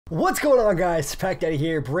What's going on, guys? Pack Daddy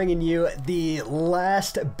here, bringing you the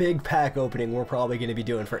last big pack opening we're probably going to be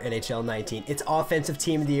doing for NHL 19. It's Offensive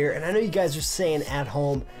Team of the Year, and I know you guys are saying at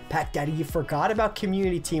home, Pack Daddy, you forgot about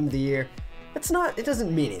Community Team of the Year. It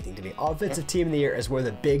doesn't mean anything to me. Offensive Team of the Year is where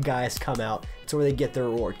the big guys come out. It's where they get their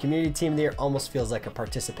reward. Community Team of the Year almost feels like a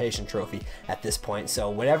participation trophy at this point. So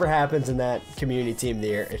whatever happens in that Community Team of the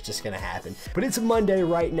Year, it's just going to happen. But it's Monday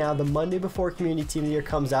right now, the Monday before Community Team of the Year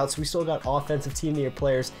comes out. So we still got Offensive Team of the Year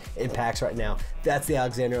players in packs right now. That's the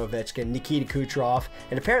Alexander Ovechkin, Nikita Kucherov,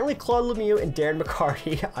 and apparently Claude Lemieux and Darren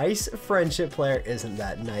McCarty. Ice friendship player. Isn't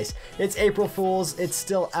that nice? It's April Fool's. It's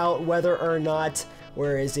still out whether or not.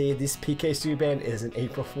 Where is he? This PK Subban is an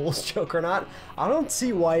April Fool's joke or not. I don't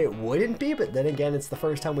see why it wouldn't be, but then again, it's the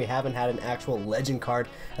first time we haven't had an actual legend card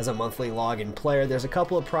as a monthly login player. There's a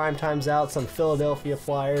couple of prime times out, some Philadelphia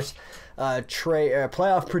Flyers,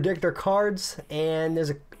 playoff predictor cards, and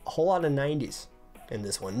there's a whole lot of 90s in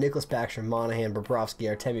this one. Nicholas Backstrom, Monahan, Bobrovsky,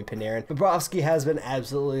 Artemi Panarin. Bobrovsky has been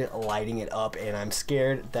absolutely lighting it up, and I'm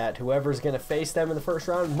scared that whoever's going to face them in the first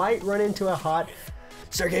round might run into a hot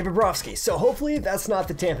Sergei Bobrovsky. So hopefully that's not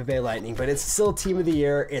the Tampa Bay Lightning, but it's still Team of the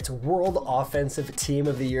Year. It's World Offensive Team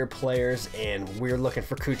of the Year players, and we're looking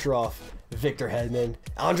for Kucherov, Victor Hedman,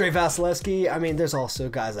 Andrei Vasilevsky. I mean, there's also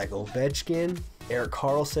guys like Ovechkin, Erik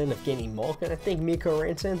Karlsson, Evgeny Malkin, I think Mikko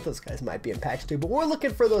Rantanen. Those guys might be in packs too, but we're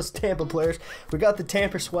looking for those Tampa players. We got the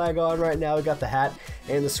Tampa swag on right now. We got the hat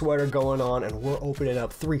and the sweater going on, and we're opening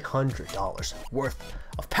up $300 worth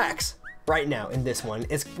of packs right now in this one.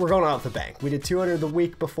 We're going out the bank. We did 200 the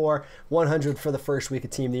week before, 100 for the first week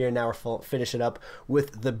of Team of the Year. Now we're finishing up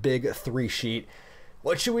with the big 3 sheet.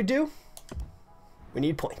 What should we do? We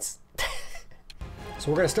need points. So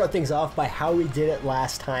we're going to start things off by how we did it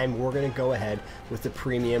last time. We're going to go ahead with the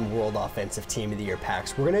Premium World Offensive Team of the Year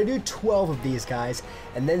packs. We're going to do 12 of these guys,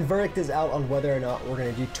 and then verdict is out on whether or not we're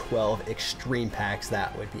going to do 12 Extreme packs.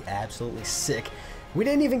 That would be absolutely sick. We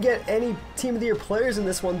didn't even get any Team of the Year players in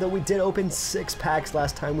this one, though we did open 6 packs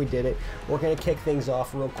last time we did it. We're going to kick things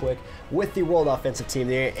off real quick with the World Offensive Team of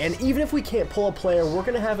the Year. And even if we can't pull a player, we're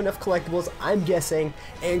going to have enough collectibles, I'm guessing,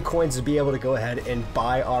 and coins to be able to go ahead and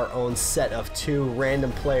buy our own set of 2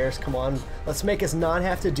 random players. Come on, let's make us not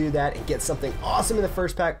have to do that and get something awesome in the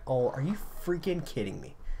first pack. Oh, are you freaking kidding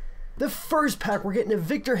me? The first pack, we're getting a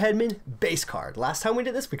Victor Hedman base card. Last time we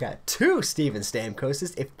did this, we got 2 Steven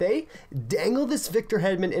Stamkoses. If they dangle this Victor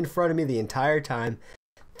Hedman in front of me the entire time,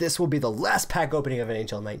 this will be the last pack opening of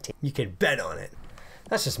NHL 19. You can bet on it.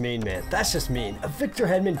 That's just mean, man. That's just mean. A Victor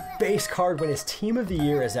Hedman base card when his Team of the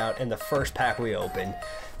Year is out in the first pack we open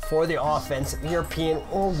for the offense, European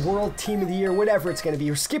or World Team of the Year, whatever it's going to be.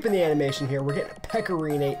 We're skipping the animation here. We're getting a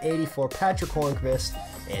Pecorine, 84, Patrick Hornqvist,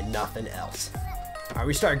 and nothing else. All right,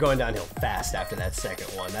 we started going downhill fast after that second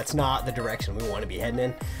one. That's not the direction we want to be heading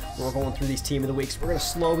in. We're going through these Team of the Weeks. We're going to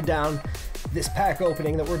slow down this pack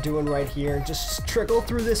opening that we're doing right here and just trickle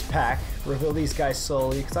through this pack, reveal these guys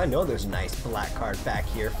slowly, because I know there's a nice black card back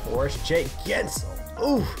here for us. Jake Gensel.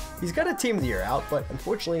 Ooh, he's got a Team of the Year out, but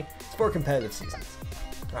unfortunately, it's for competitive seasons.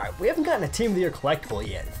 All right, we haven't gotten a Team of the Year collectible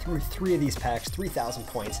yet. Through 3 of these packs, 3,000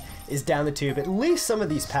 points is down the tube. At least some of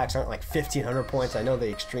these packs aren't like 1,500 points. I know the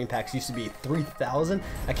Extreme packs used to be 3,000.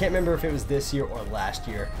 I can't remember if it was this year or last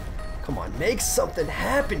year. Come on, make something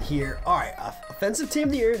happen here. All right, Offensive Team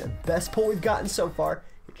of the Year, the best pull we've gotten so far.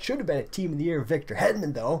 It should have been a Team of the Year Victor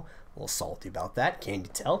Hedman, though. A little salty about that, can't you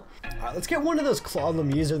tell? All right, let's get one of those Claude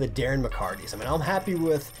Lemieux or the Darren McCartys. I mean, I'm happy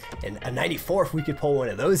with a 94 if we could pull one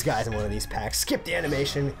of those guys in one of these packs. Skip the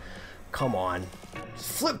animation. Come on.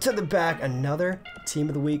 Flip to the back. Another Team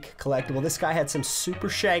of the Week collectible. This guy had some super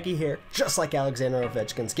shaggy hair, just like Alexander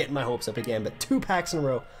Ovechkin's. Getting my hopes up again, but 2 packs in a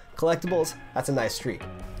row. Collectibles, that's a nice streak.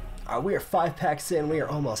 All right, we are 5 packs in. We are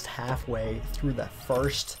almost halfway through the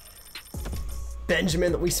first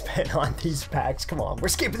Benjamin that we spent on these packs. Come on, we're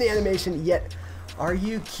skipping the animation yet. Are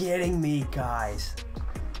you kidding me, guys?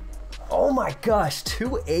 Oh my gosh,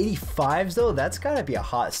 285s though? That's gotta be a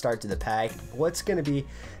hot start to the pack. What's gonna be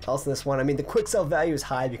else in this one? I mean, the quick sell value is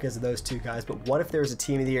high because of those 2 guys, but what if there's a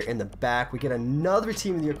Team of the Year in the back? We get another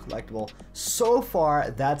Team of the Year collectible. So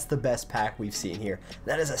far, that's the best pack we've seen here.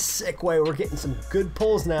 That is a sick way. We're getting some good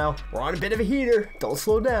pulls now. We're on a bit of a heater. Don't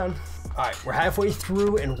slow down. All right, we're halfway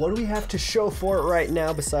through, and what do we have to show for it right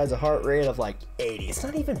now besides a heart rate of like 80? It's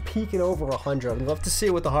not even peaking over 100. I'd love to see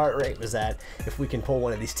what the heart rate was at if we can pull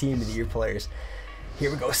one of these Team of the Year players.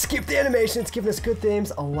 Here we go. Skip the animation. It's giving us good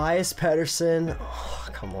things. Elias Pettersson. Oh,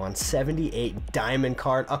 come on, 78 diamond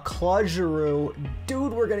card, a Claude Giroux.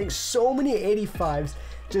 Dude, we're getting so many 85s.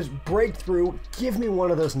 Just break through, give me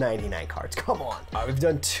one of those 99 cards, come on. All right, we've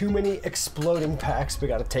done too many exploding packs. We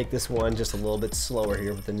gotta take this one just a little bit slower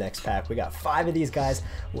here with the next pack. We got 5 of these guys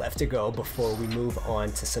left to go before we move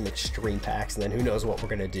on to some extreme packs, and then who knows what we're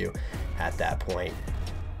gonna do at that point.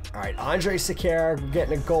 All right, Andre Sekera, we're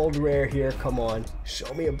getting a gold rare here, come on.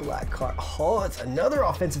 Show me a black card. Oh, it's another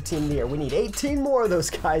offensive team of the year. We need 18 more of those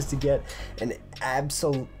guys to get an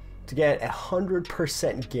absolute, to get a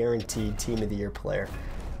 100% guaranteed team of the year player.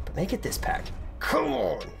 Make it this pack. Come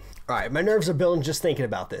on. All right, my nerves are building just thinking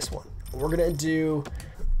about this one. We're gonna do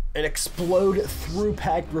an explode through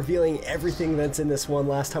pack revealing everything that's in this one.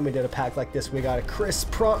 Last time we did a pack like this, we got a Chris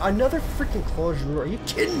Pro, another freaking Claude Giroux. Are you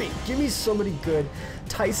kidding me? Give me somebody good.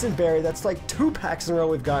 Tyson Berry, that's like 2 packs in a row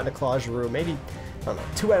we've gotten a Claude Giroux. Maybe, I don't know,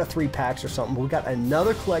 2 out of 3 packs or something. We got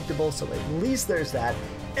another collectible, so at least there's that.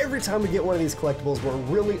 Every time we get one of these collectibles, we're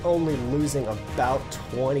really only losing about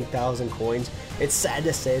 20,000 coins. It's sad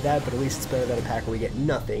to say that, but at least it's better than a pack where we get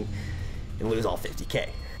nothing and lose all 50K.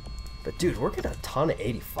 But dude, we're getting a ton of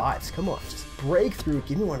 85s. Come on, just break through.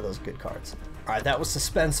 Give me one of those good cards. All right, that was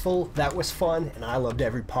suspenseful. That was fun, and I loved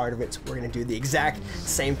every part of it. So we're gonna do the exact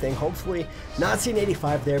same thing. Hopefully, not seeing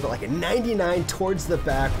 85 there, but like a 99 towards the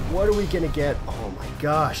back. What are we gonna get? Oh my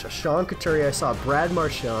gosh, a Sean Couturier. I saw Brad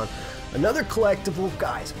Marchand. Another collectible.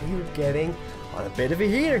 Guys, we are getting on a bit of a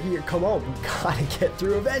heater here. Come on, we gotta get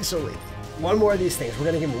through eventually. One more of these things. We're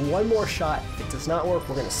gonna give him one more shot. If it does not work,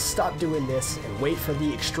 we're gonna stop doing this and wait for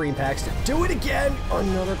the extreme packs to do it again.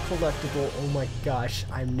 Another collectible. Oh my gosh,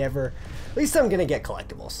 I'm never, at least I'm gonna get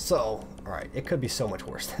collectibles. So, all right, it could be so much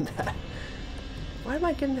worse than that. Why am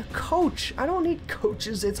I getting a coach? I don't need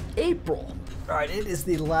coaches, it's April. All right, it is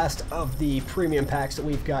the last of the premium packs that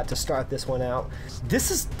we've got to start this one out.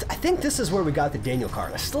 This is, I think this is where we got the Daniel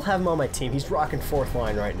card. I still have him on my team. He's rocking 4th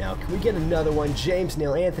line right now. Can we get another one? James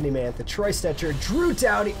Neal, Anthony Mantha, Troy Stetcher, Drew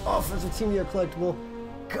Doughty, offensive team of the year collectible.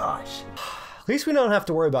 Gosh. At least we don't have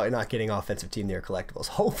to worry about not getting offensive team of the year collectibles.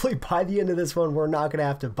 Hopefully by the end of this one, we're not gonna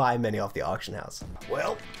have to buy many off the auction house.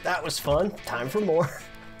 Well, that was fun. Time for more.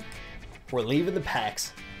 We're leaving the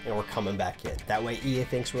packs and we're coming back in. That way EA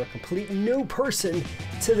thinks we're a complete new person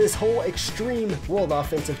to this whole extreme world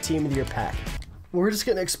offensive team of the year pack. We're just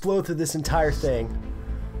gonna explode through this entire thing.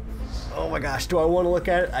 Oh my gosh, do I want to look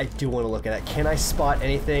at it? I do want to look at it. Can I spot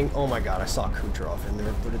anything? Oh my god, I saw Kucherov in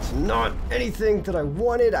there, but it's not anything that I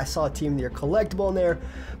wanted. I saw a team of the year collectible in there.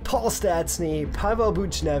 Paul Stastny, Pavel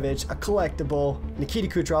Buchnevich, a collectible, Nikita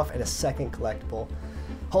Kucherov, and a second collectible.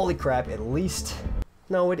 Holy crap, at least...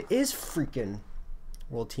 No, it is freaking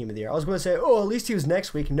World Team of the Year. I was going to say, oh, at least he was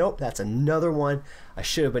next week. Nope, that's another one I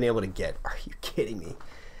should have been able to get. Are you kidding me?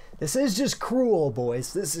 This is just cruel,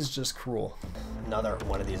 boys. This is just cruel. Another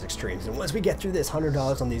one of these extremes. And once we get through this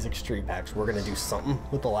 $100 on these extreme packs, we're going to do something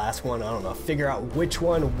with the last one. I don't know, figure out which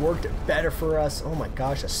one worked better for us. Oh my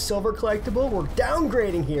gosh, a silver collectible. We're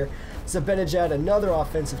downgrading here. Zibanejad, another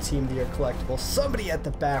offensive team of the year collectible. Somebody at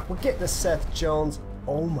the back. We're getting a Seth Jones.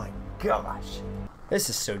 Oh my gosh. This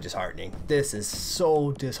is so disheartening. This is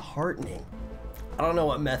so disheartening. I don't know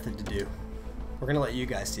what method to do. We're gonna let you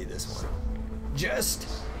guys see this one. Just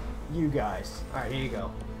you guys. All right, here you go.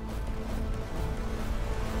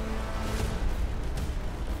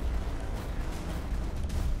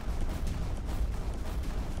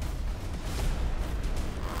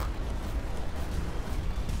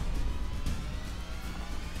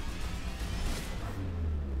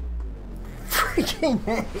 Freaking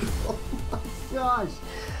A. Oh my gosh.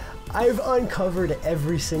 I've uncovered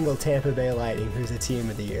every single Tampa Bay Lightning who's a team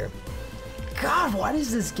of the year. God, why does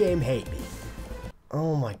this game hate me?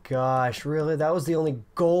 Oh my gosh, really? That was the only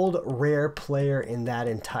gold rare player in that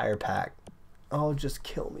entire pack. Oh, just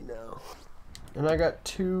kill me now. And I got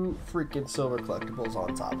 2 freaking silver collectibles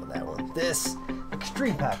on top of that one. This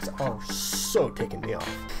extreme packs are so ticking me off.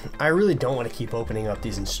 I really don't want to keep opening up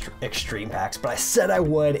these extreme packs, but I said I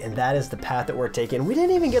would, and that is the path that we're taking. We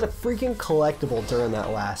didn't even get a freaking collectible during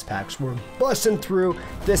that last pack, so we're busting through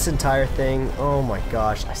this entire thing. Oh my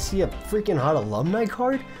gosh, I see a freaking hot alumni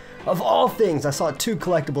card? Of all things, I saw 2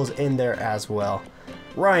 collectibles in there as well.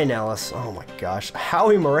 Ryan Ellis, oh my gosh.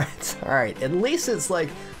 Howie Moretz, alright, at least it's like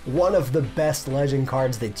one of the best legend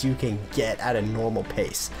cards that you can get at a normal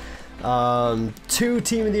pace. 2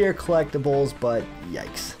 Team of the Year collectibles, but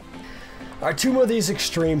yikes. Alright, 2 more of these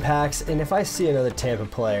extreme packs, and if I see another Tampa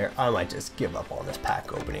player, I might just give up on this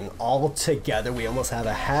pack opening altogether. We almost have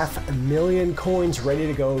a 500,000 coins ready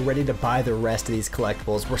to go, ready to buy the rest of these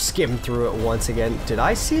collectibles. We're skipping through it once again. Did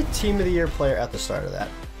I see a Team of the Year player at the start of that?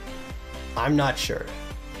 I'm not sure.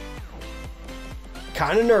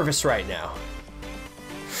 kind of nervous right now.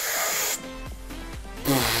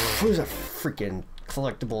 Who's a freaking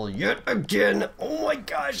collectible yet again? Oh my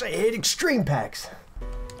gosh, I hate extreme packs.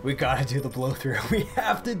 We gotta do the blow through. We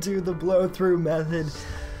have to do the blow through method.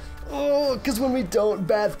 Oh, because when we don't,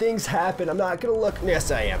 bad things happen. I'm not gonna look. Yes,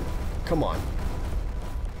 I am. Come on.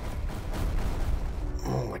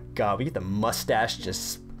 Oh my god, we get the mustache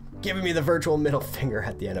just giving me the virtual middle finger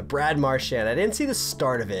at the end of Brad Marchand. I didn't see the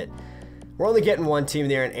start of it. We're only getting one team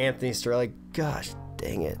there, and Anthony Sterling. Gosh,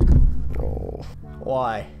 dang it. Oh,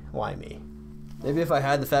 why? Why me? Maybe if I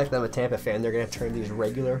had the fact that I'm a Tampa fan, they're gonna turn these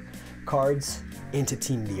regular cards into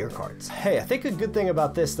Team of the Year cards. Hey, I think a good thing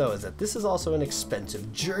about this though is that this is also an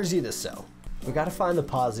expensive jersey to sell. We gotta find the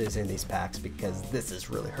positives in these packs because this is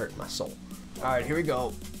really hurting my soul. All right, here we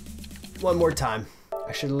go. One more time.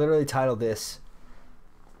 I should literally title this,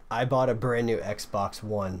 I bought a brand new Xbox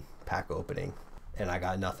One pack opening and I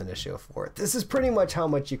got nothing to show for it. This is pretty much how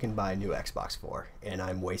much you can buy a new Xbox for, and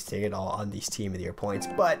I'm wasting it all on these Team of the Year points,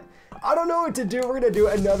 but I don't know what to do. We're gonna do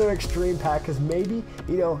another extreme pack because maybe,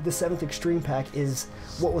 you know, the 7th extreme pack is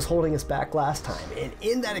what was holding us back last time. And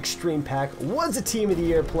in that extreme pack was a Team of the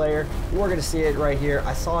Year player. We're gonna see it right here.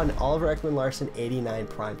 I saw an Oliver Ekman-Larsson 89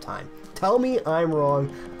 prime time. Tell me I'm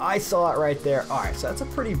wrong. I saw it right there. All right, so that's a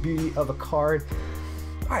pretty beauty of a card.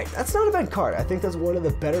 All right, that's not a bad card. I think that's one of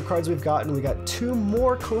the better cards we've gotten. We got 2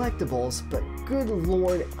 more collectibles, but good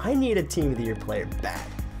lord, I need a Team of the Year player bad.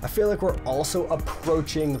 I feel like we're also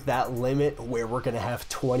approaching that limit where we're gonna have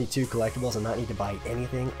 22 collectibles and not need to buy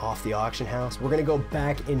anything off the auction house. We're gonna go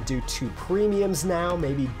back and do 2 premiums now.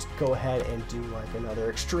 Maybe go ahead and do like another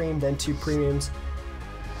extreme, then 2 premiums.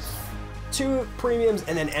 2 premiums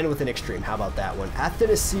and then end with an extreme. How about that one?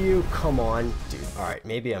 Athanasiu, come on, dude. All right,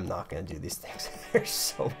 maybe I'm not gonna do these things. They're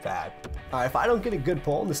so bad. All right, if I don't get a good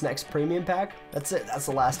pull in this next premium pack, that's it. That's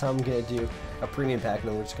the last time I'm gonna do a premium pack, and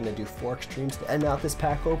then we're just gonna do 4 extremes to end out this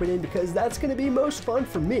pack opening because that's gonna be most fun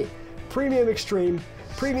for me. Premium extreme,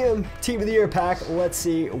 premium Team of the Year pack. Let's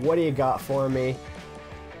see, what do you got for me?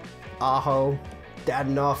 Aho, dad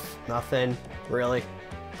enough, nothing, really?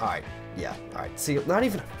 All right. Yeah, all right, see, not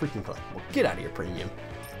even a freaking collectible. Get out of here, premium.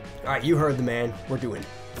 All right, you heard the man. We're doing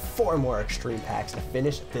 4 more extreme packs to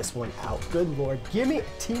finish this one out. Good lord, give me a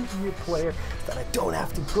Team of the Year player that I don't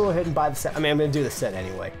have to go ahead and buy the set. I mean, I'm gonna do the set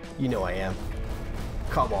anyway. You know I am.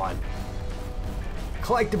 Come on.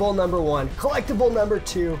 Collectible number 1, collectible number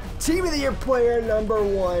 2, Team of the Year player number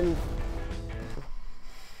 1.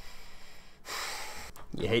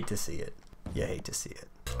 You hate to see it. You hate to see it.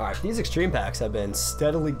 All right, these extreme packs have been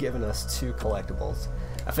steadily giving us 2 collectibles.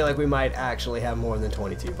 I feel like we might actually have more than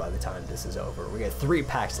 22 by the time this is over. We got 3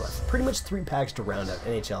 packs left. Pretty much 3 packs to round out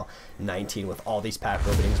NHL 19 with all these pack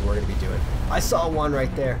openings we're gonna be doing. I saw one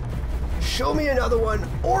right there. Show me another one,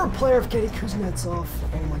 or a player of Kenny Kuznetsov.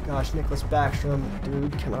 Oh my gosh, Nicholas Backstrom.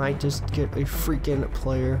 Dude, can I just get a freaking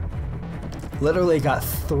player? Literally got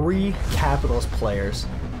 3 Capitals players.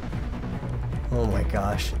 Oh my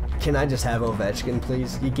gosh. Can I just have Ovechkin,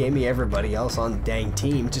 please? You gave me everybody else on the dang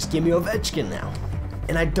team. Just give me Ovechkin now.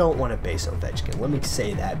 And I don't want to base Ovechkin. Let me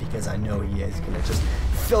say that because I know he is going to just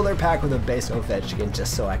fill their pack with a base Ovechkin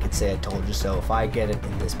just so I could say I told you so. If I get it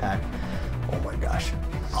in this pack, oh my gosh,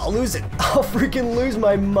 I'll lose it. I'll freaking lose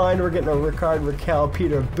my mind. We're getting a Rickard Rakell,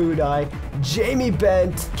 Peter Budaj, Jamie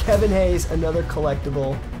Bent, Kevin Hayes, another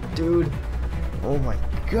collectible. Dude, oh my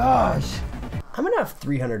gosh. I'm going to have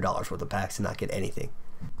 $300 worth of packs and not get anything.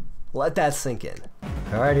 Let that sink in.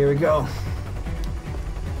 All right, here we go.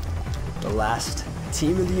 The last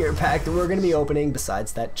Team of the Year pack that we're gonna be opening,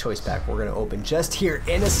 besides that choice pack we're gonna open just here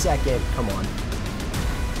in a second. Come on.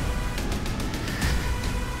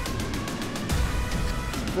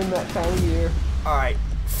 Been that time of year. All right,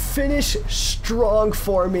 finish strong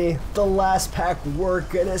for me. The last pack we're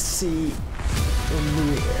gonna see from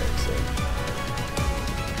Louis Eriksson.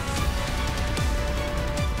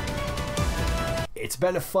 It's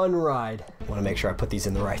been a fun ride. I want to make sure I put these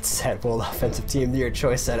in the right set. World Offensive Team of the Year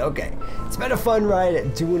choice set. Okay, it's been a fun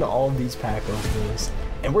ride doing all of these pack openings.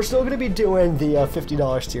 And we're still going to be doing the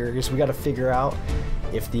 $50 series. We got to figure out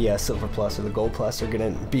if the Silver Plus or the Gold Plus are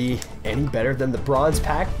going to be any better than the Bronze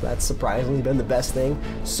pack. That's surprisingly been the best thing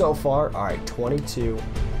so far. All right, 22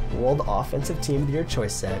 World Offensive Team of the Year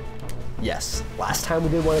choice set. Yes, last time we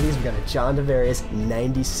did one of these, we got a John Tavares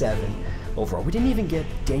 97. Overall, we didn't even get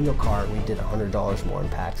Daniel Carr. We did $100 more in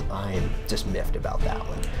packs. I'm just miffed about that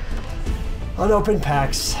one. Unopened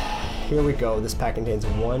packs. Here we go. This pack contains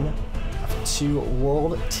 1 of 2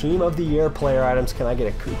 World Team of the Year player items. Can I get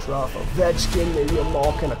a Kucherov, Ovechkin, maybe a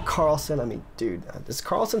Malkin, a Carlson? I mean, dude, is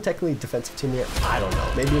Carlson technically Defensive Team of the Year? I don't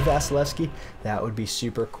know. Maybe a Vasilevsky? That would be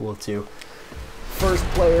super cool too. First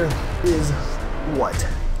player is what?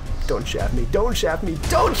 Don't shaft me, don't shaft me,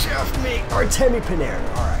 don't shaft me! Artemi Panarin,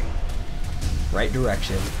 alright. Right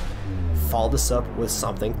direction. Follow this up with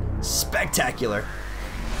something spectacular.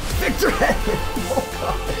 Victor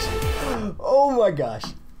Hedman! Oh my gosh.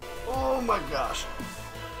 Oh my gosh.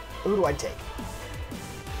 Who do I take?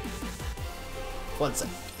 1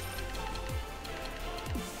 second.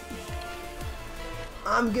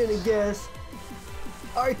 I'm gonna guess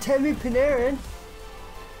Artemi Panarin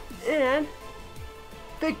and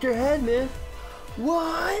Victor Hedman.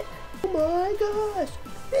 What? Oh my gosh.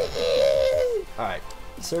 Alright,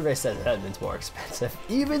 the survey says Hedman's more expensive.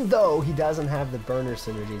 Even though he doesn't have the burner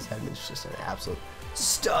synergies, Hedman's just an absolute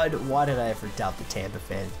stud. Why did I ever doubt the Tampa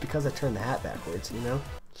fan? It's because I turned the hat backwards, you know?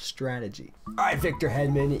 Strategy. Alright, Victor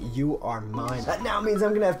Hedman, you are mine. That now means I'm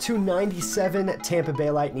going to have 297 Tampa Bay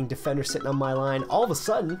Lightning defenders sitting on my line. All of a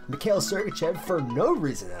sudden, Mikhail Sergachev, for no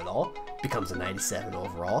reason at all, becomes a 97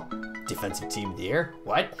 overall. Defensive Team of the Year.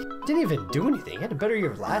 What? Didn't even do anything. He had a better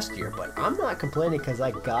year last year, but I'm not complaining because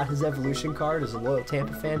I got his evolution card as a loyal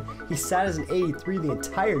Tampa fan. He sat as an 83 the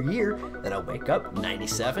entire year. Then I wake up,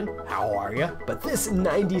 97. How are ya? But this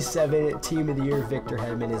 97 Team of the Year Victor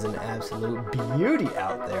Hedman is an absolute beauty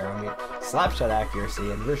out there. I mean, slap shot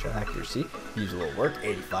accuracy and reverse shot accuracy use a little work.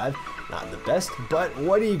 85, not the best, but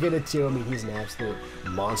what are you gonna do? I mean, he's an absolute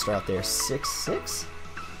monster out there. 6'6",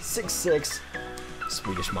 6'6",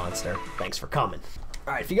 Swedish monster. Thanks for coming.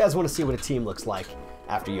 All right, if you guys want to see what a team looks like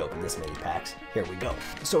after you open this many packs, here we go.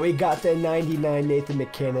 So we got the 99 Nathan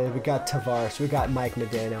McKinnon, we got Tavares, we got Mike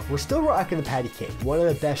Modano. We're still rocking the Patty King, one of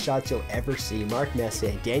the best shots you'll ever see. Mark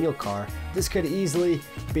Messier, Daniel Carr. This could easily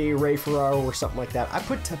be Ray Ferraro or something like that. I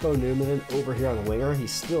put Teppo Newman over here on the winger.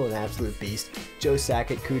 He's still an absolute beast. Joe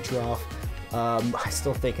Sakic, Kucherov. I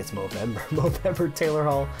still think it's Movember, Taylor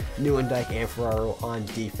Hall, Neuendijk, and Ferraro on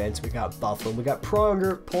defense. We got Buffalo. We got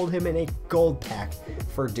Pronger, pulled him in a gold pack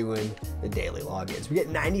for doing the daily logins. We get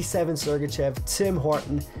 97 Sergachev, Tim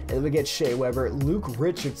Horton, and then we get Shea Weber, Luke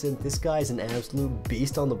Richardson. This guy's an absolute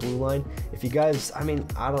beast on the blue line. If you guys, I mean,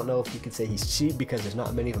 I don't know if you could say he's cheap because there's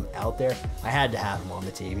not many of them out there. I had to have him on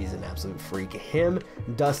the team. He's an absolute freak. Him,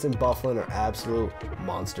 Dustin Byfuglien are absolute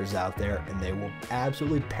monsters out there, and they will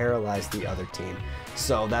absolutely paralyze the other team.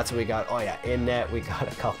 So that's what we got. Oh yeah, in net we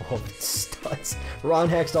got a couple of studs. Ron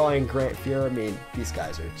Hextall and Grant Fuhr. I mean, these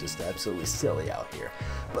guys are just absolutely silly out here.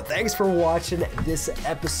 But thanks for watching this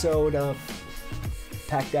episode of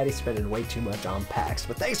Pack Daddy, spending way too much on packs.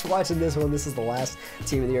 But thanks for watching this one. This is the last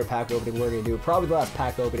Team of the Year pack opening we're going to do. Probably the last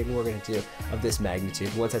pack opening we're going to do of this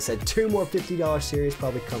magnitude. Once I said 2 more $50 series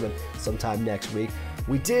probably coming sometime next week.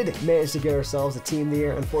 We did manage to get ourselves a Team of the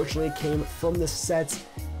Year. Unfortunately, it came from the sets.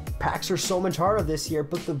 Packs are so much harder this year,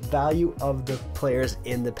 but the value of the players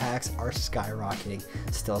in the packs are skyrocketing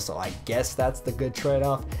still, so I guess that's the good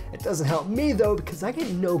trade-off. It doesn't help me though, because I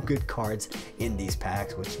get no good cards in these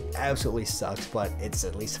packs, which absolutely sucks, but it's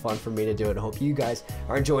at least fun for me to do it. I hope you guys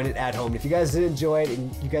are enjoying it at home. If you guys did enjoy it,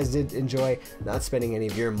 and you guys did enjoy not spending any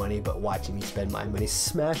of your money, but watching me spend my money,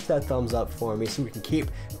 smash that thumbs up for me so we can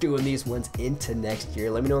keep doing these ones into next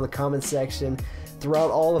year. Let me know in the comment section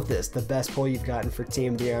throughout all of this, the best poll you've gotten for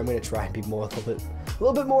Team of the Year. I'm going to try and be a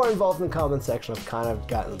little bit more involved in the comment section. I've kind of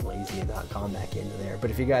gotten lazy and not gone back into there.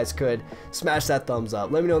 But if you guys could, smash that thumbs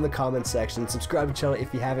up. Let me know in the comment section. Subscribe to the channel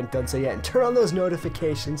if you haven't done so yet. And turn on those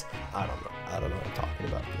notifications. I don't know what I'm talking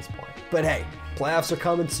about at this point. But hey, playoffs are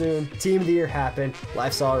coming soon. Team of the Year happened.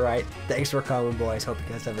 Life's all right. Thanks for coming, boys. Hope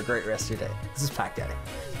you guys have a great rest of your day. This is Pack Daddy.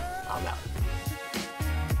 I'm out.